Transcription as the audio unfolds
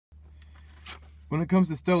When it comes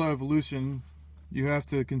to stellar evolution, you have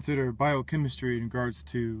to consider biochemistry in regards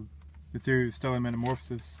to the theory of stellar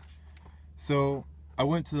metamorphosis. So I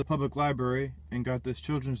went to the public library and got this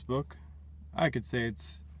children's book. I could say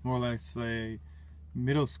it's more or less a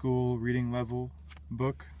middle school reading level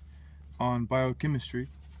book on biochemistry.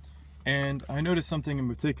 And I noticed something in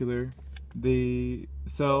particular. The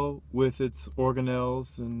cell with its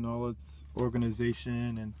organelles and all its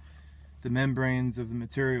organization and the membranes of the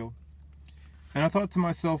material. And I thought to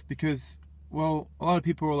myself, because, well, a lot of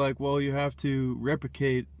people were like, well, you have to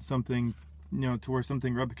replicate something, to where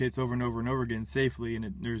something replicates over and over and over again safely,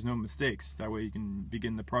 and there's no mistakes. That way you can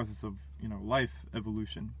begin the process of, life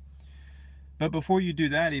evolution. But before you do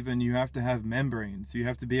that, even, you have to have membranes. You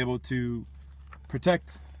have to be able to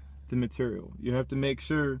protect the material. You have to make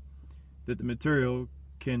sure that the material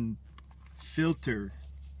can filter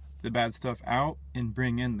the bad stuff out and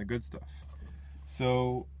bring in the good stuff.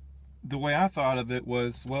 So the way I thought of it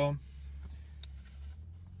was, well,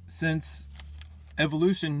 since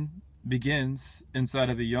evolution begins inside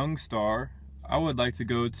of a young star, I would like to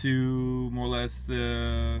go to more or less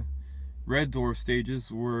the red dwarf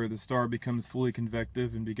stages where the star becomes fully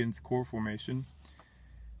convective and begins core formation.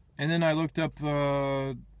 And then I looked up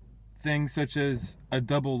things such as a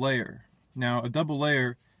double layer. Now, a double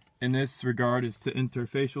layer in this regard is to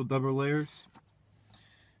interfacial double layers,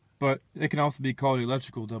 but it can also be called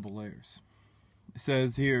electrical double layers. It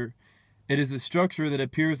says here, it is a structure that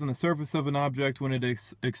appears on the surface of an object when it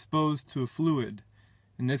is exposed to a fluid.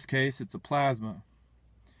 In this case, it's a plasma.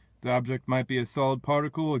 The object might be a solid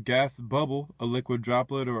particle, a gas bubble, a liquid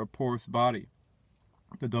droplet, or a porous body.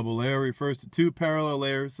 The double layer refers to two parallel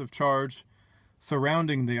layers of charge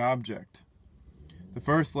surrounding the object. The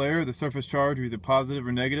first layer, the surface charge, either positive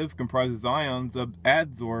or negative, comprises ions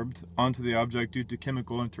adsorbed onto the object due to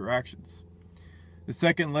chemical interactions. The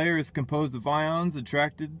second layer is composed of ions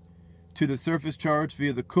attracted to the surface charge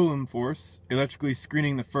via the Coulomb force, electrically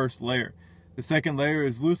screening the first layer. The second layer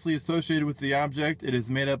is loosely associated with the object. It is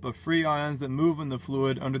made up of free ions that move in the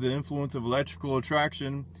fluid under the influence of electrical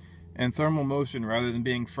attraction and thermal motion rather than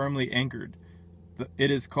being firmly anchored.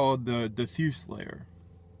 It is called the diffuse layer.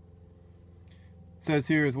 It says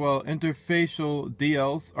here as well, interfacial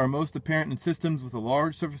DLs are most apparent in systems with a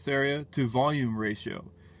large surface area to volume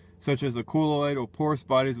ratio, such as a colloid or porous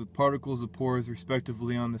bodies with particles of pores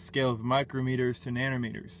respectively on the scale of micrometers to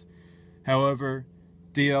nanometers. However,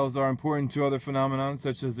 DLs are important to other phenomena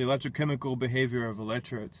such as the electrochemical behavior of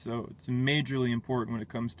electrodes, so it's majorly important when it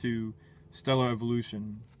comes to stellar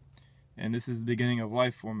evolution, and this is the beginning of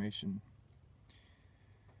life formation.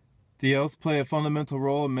 DLs play a fundamental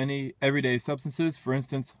role in many everyday substances. For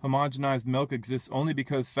instance, homogenized milk exists only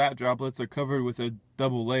because fat droplets are covered with a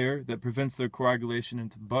double layer that prevents their coagulation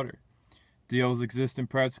into butter. DLs exist in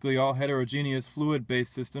practically all heterogeneous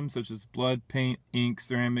fluid-based systems such as blood, paint, ink,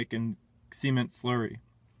 ceramic, and cement slurry.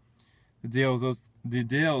 The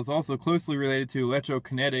DL is also closely related to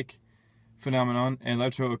electrokinetic phenomenon and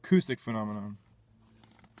electroacoustic phenomenon.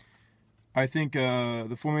 I think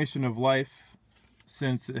the formation of life,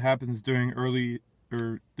 since it happens during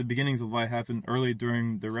the beginnings of life happen early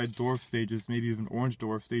during the red dwarf stages, maybe even orange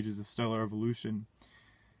dwarf stages of stellar evolution,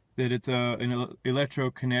 that it's an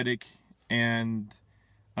electrokinetic and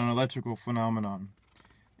an electrical phenomenon.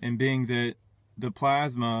 And being that the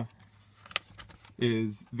plasma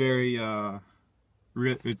is very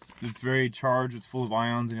it's very charged, it's full of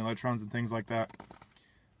ions and electrons and things like that,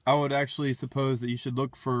 I would actually suppose that you should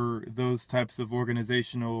look for those types of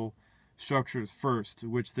organizational structures first,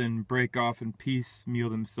 which then break off and piecemeal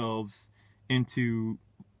themselves into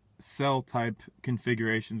cell type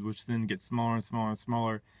configurations, which then get smaller and smaller and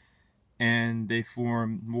smaller, and they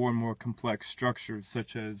form more and more complex structures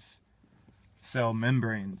such as cell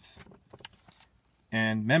membranes.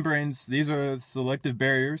 And membranes, these are selective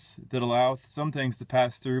barriers that allow some things to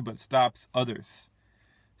pass through but stops others.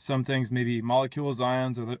 Some things may be molecules,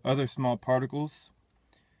 ions, or other small particles.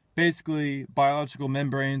 Basically, biological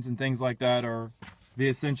membranes and things like that are the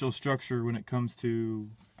essential structure when it comes to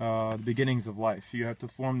the beginnings of life. You have to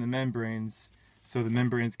form the membranes so the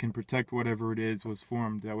membranes can protect whatever it is was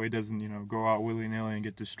formed. That way it doesn't, go out willy-nilly and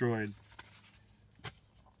get destroyed.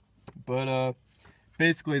 But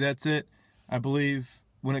basically that's it. I believe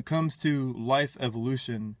when it comes to life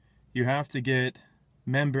evolution, you have to get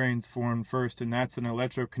membranes formed first, and that's an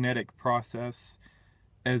electrokinetic process,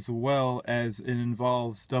 as well as it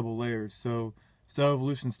involves double layers. So cell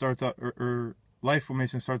evolution starts out, or life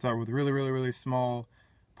formation starts out with really small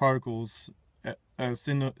particles,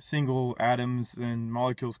 single atoms and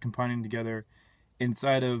molecules combining together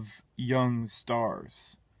inside of young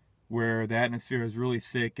stars, where the atmosphere is really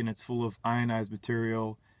thick and it's full of ionized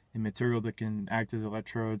material and material that can act as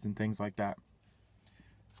electrodes and things like that.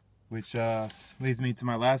 Which leads me to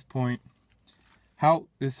my last point. How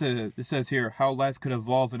this says here how life could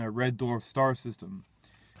evolve in a red dwarf star system.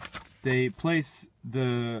 They place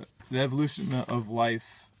the evolution of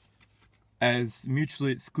life as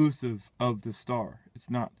mutually exclusive of the star. It's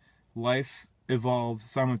not. Life evolves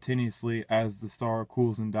simultaneously as the star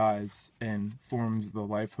cools and dies and forms the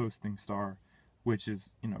life hosting star, which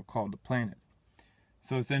is, called a planet.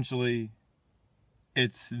 So essentially,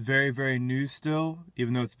 it's very, very new still,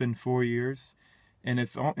 even though it's been 4 years. And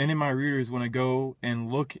if any of my readers want to go and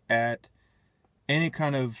look at any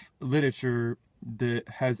kind of literature that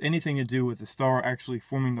has anything to do with the star actually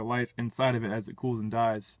forming the life inside of it as it cools and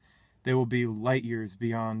dies, they will be light years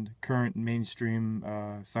beyond current mainstream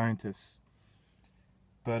scientists.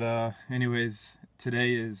 But anyways,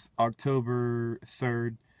 today is October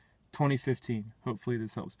 3rd, 2015. Hopefully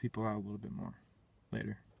this helps people out a little bit more.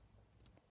 Later.